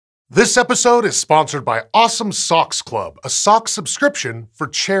This episode is sponsored by Awesome Socks Club, a sock subscription for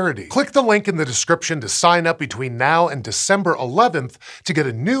charity. Click the link in the description to sign up between now and December 11th to get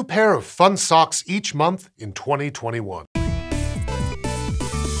a new pair of fun socks each month in 2021.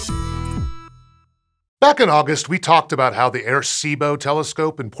 Back in August, we talked about how the Arecibo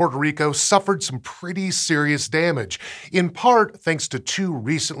telescope in Puerto Rico suffered some pretty serious damage, in part thanks to two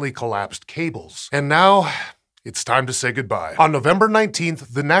recently collapsed cables. And now, it's time to say goodbye. On November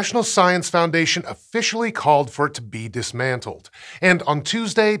 19th, the National Science Foundation officially called for it to be dismantled. And on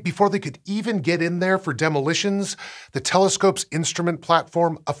Tuesday, before they could even get in there for demolitions, the telescope's instrument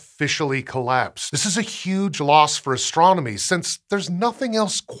platform officially collapsed. This is a huge loss for astronomy since there's nothing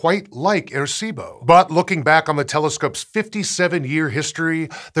else quite like Arecibo. But looking back on the telescope's 57-year history,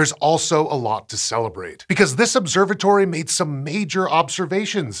 there's also a lot to celebrate. Because this observatory made some major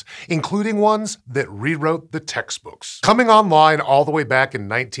observations, including ones that rewrote the textbooks. Coming online all the way back in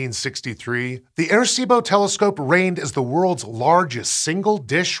 1963, the Arecibo telescope reigned as the world's largest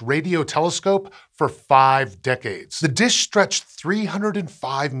single-dish radio telescope for 5 decades. The dish stretched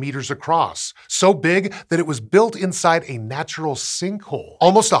 305 meters across, so big that it was built inside a natural sinkhole.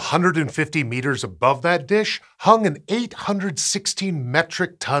 Almost 150 meters above that dish hung an 816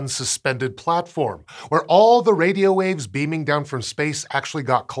 metric ton suspended platform, where all the radio waves beaming down from space actually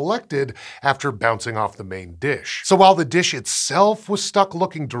got collected after bouncing off the main dish. So while the dish itself was stuck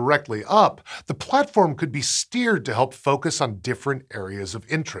looking directly up, the platform could be steered to help focus on different areas of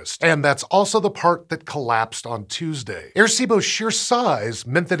interest. And that's also the part that collapsed on Tuesday. Arecibo's sheer size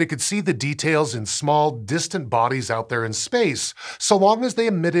meant that it could see the details in small, distant bodies out there in space, so long as they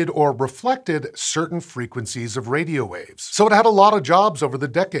emitted or reflected certain frequencies of radio waves. So it had a lot of jobs over the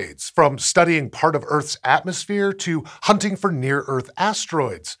decades, from studying part of Earth's atmosphere to hunting for near-Earth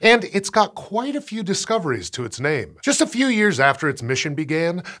asteroids. And it's got quite a few discoveries to its name. Just a few years after its mission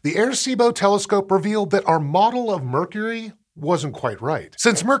began, the Arecibo telescope revealed that our model of Mercury wasn't quite right.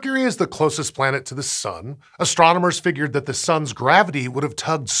 Since Mercury is the closest planet to the Sun, astronomers figured that the Sun's gravity would have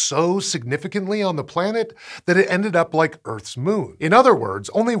tugged so significantly on the planet that it ended up like Earth's moon. In other words,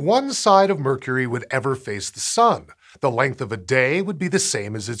 only one side of Mercury would ever face the Sun. The length of a day would be the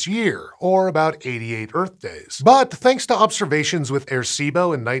same as its year, or about 88 Earth days. But thanks to observations with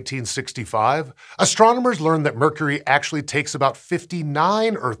Arecibo in 1965, astronomers learned that Mercury actually takes about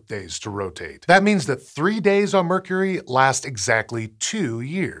 59 Earth days to rotate. That means that 3 days on Mercury last exactly 2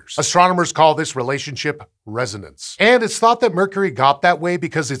 years. Astronomers call this relationship resonance. And it's thought that Mercury got that way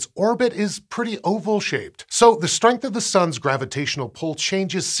because its orbit is pretty oval-shaped. So the strength of the Sun's gravitational pull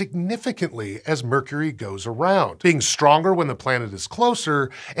changes significantly as Mercury goes around, being stronger when the planet is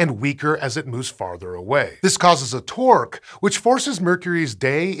closer and weaker as it moves farther away. This causes a torque, which forces Mercury's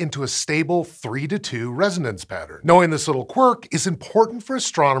day into a stable 3-to-2 resonance pattern. Knowing this little quirk is important for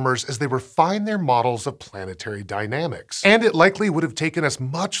astronomers as they refine their models of planetary dynamics. And it likely would have taken us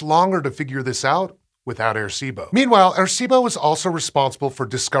much longer to figure this out without Arecibo. Meanwhile, Arecibo was also responsible for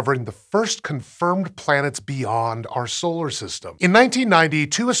discovering the first confirmed planets beyond our solar system. In 1990,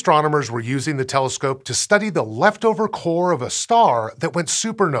 2 astronomers were using the telescope to study the leftover core of a star that went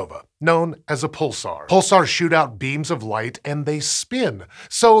supernova, known as a pulsar. Pulsars shoot out beams of light and they spin,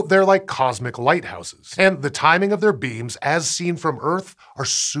 so they're like cosmic lighthouses. And the timing of their beams, as seen from Earth, are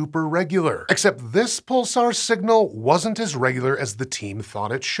super regular. Except this pulsar signal wasn't as regular as the team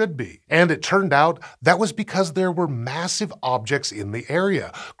thought it should be. And it turned out that was because there were massive objects in the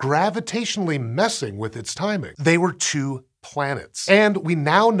area, gravitationally messing with its timing. They were 2 planets. And we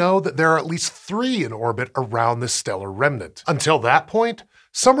now know that there are at least 3 in orbit around the stellar remnant. Until that point,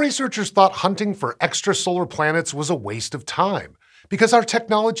 some researchers thought hunting for extrasolar planets was a waste of time, because our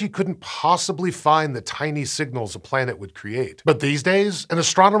technology couldn't possibly find the tiny signals a planet would create. But these days, an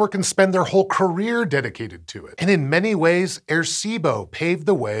astronomer can spend their whole career dedicated to it. And in many ways, Arecibo paved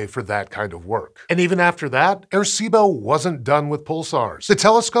the way for that kind of work. And even after that, Arecibo wasn't done with pulsars. The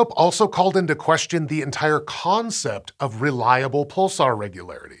telescope also called into question the entire concept of reliable pulsar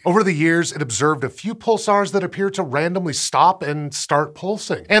regularity. Over the years, it observed a few pulsars that appear to randomly stop and start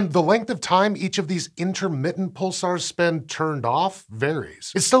pulsing. And the length of time each of these intermittent pulsars spend turned off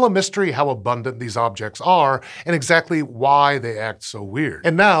varies. It's still a mystery how abundant these objects are and exactly why they act so weird.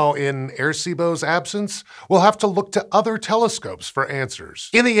 And now, in Arecibo's absence, we'll have to look to other telescopes for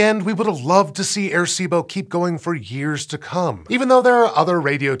answers. In the end, we would have loved to see Arecibo keep going for years to come. Even though there are other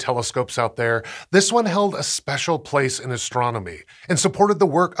radio telescopes out there, this one held a special place in astronomy and supported the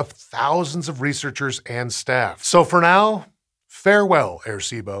work of thousands of researchers and staff. So for now, farewell,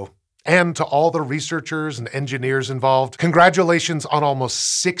 Arecibo. And to all the researchers and engineers involved, congratulations on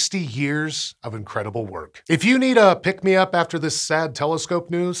almost 60 years of incredible work. If you need a pick-me-up after this sad telescope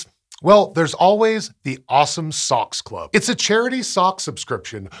news, Well, there's always the Awesome Socks Club. It's a charity sock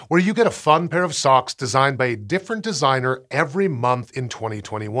subscription where you get a fun pair of socks designed by a different designer every month in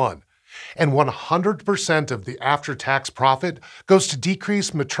 2021. And 100% of the after-tax profit goes to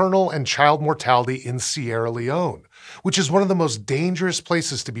decrease maternal and child mortality in Sierra Leone, which is one of the most dangerous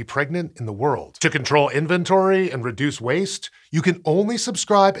places to be pregnant in the world. To control inventory and reduce waste, you can only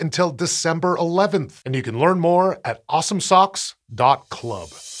subscribe until December 11th, and you can learn more at awesomesocks.club.